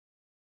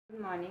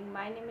morning.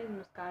 My name is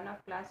Muskan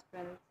of class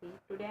 12C.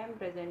 Today I am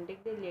presenting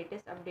the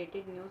latest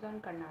updated news on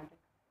Karnataka.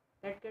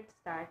 Let's get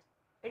started.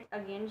 It's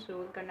against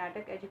rule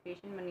Karnataka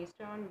Education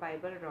Minister on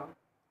Bible Law.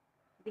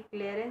 The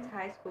Clarence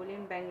High School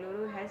in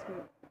Bangalore has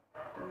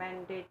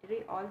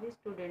mandatory all the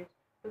students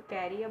to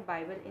carry a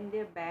Bible in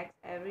their bags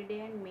every day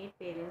and made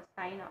parents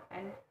sign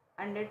and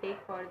undertake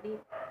for the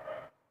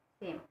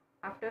same.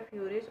 After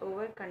furious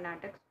over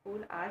Karnataka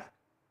school asked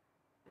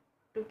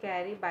to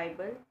carry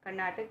Bible,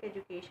 Karnataka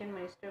Education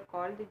Minister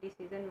called the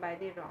decision by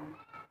the wrong.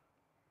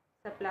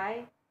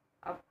 Supply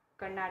of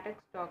Karnataka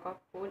stock of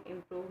coal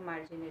improved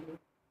marginally.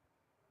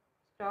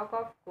 Stock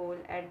of coal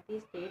at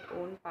the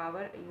state-owned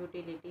power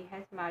utility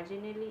has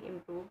marginally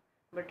improved,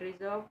 but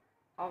reserve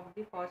of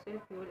the fossil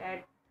fuel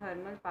at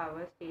thermal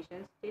power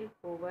stations still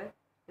over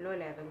low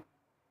level.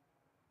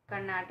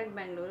 Karnataka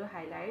Bangalore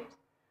highlights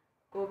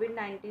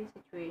COVID-19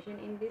 situation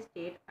in the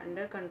state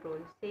under control,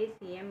 says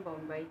CM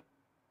Bombay.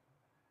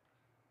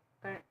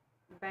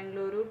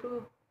 Bangalore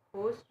to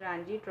host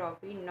Ranji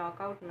Trophy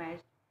knockout match.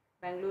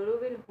 Bangalore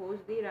will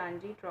host the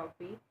Ranji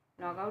Trophy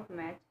knockout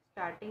match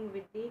starting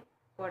with the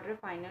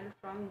quarter-final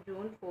from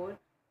June 4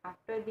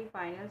 after the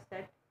final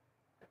set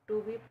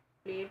to be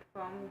played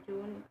from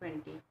June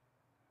 20.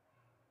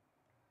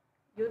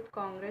 Youth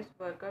Congress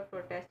workers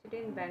protested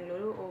in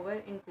Bangalore over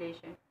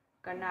inflation.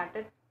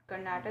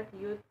 Karnataka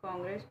Youth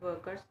Congress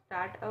workers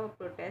start a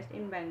protest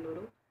in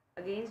Bangalore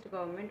against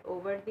government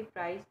over the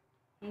price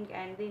hike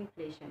and the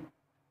inflation.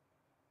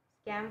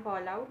 Scam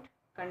fallout.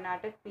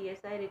 Karnataka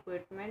PSI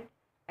recruitment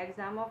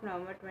exam of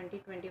November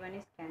 2021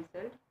 is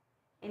cancelled.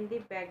 In the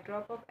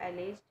backdrop of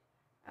alleged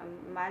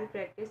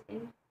malpractice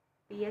in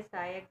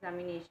PSI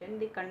examination,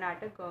 the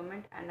Karnataka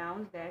government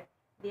announced that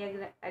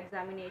the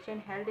examination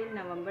held in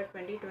November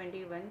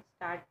 2021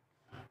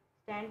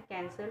 stand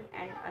cancelled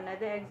and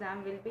another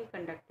exam will be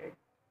conducted.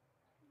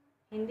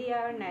 Hindi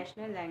our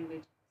national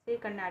language, say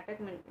Karnataka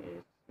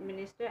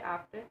minister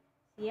after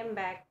CM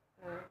backs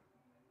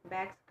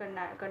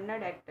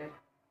Kannada actor.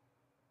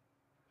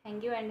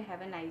 Thank you and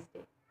have a nice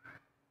day.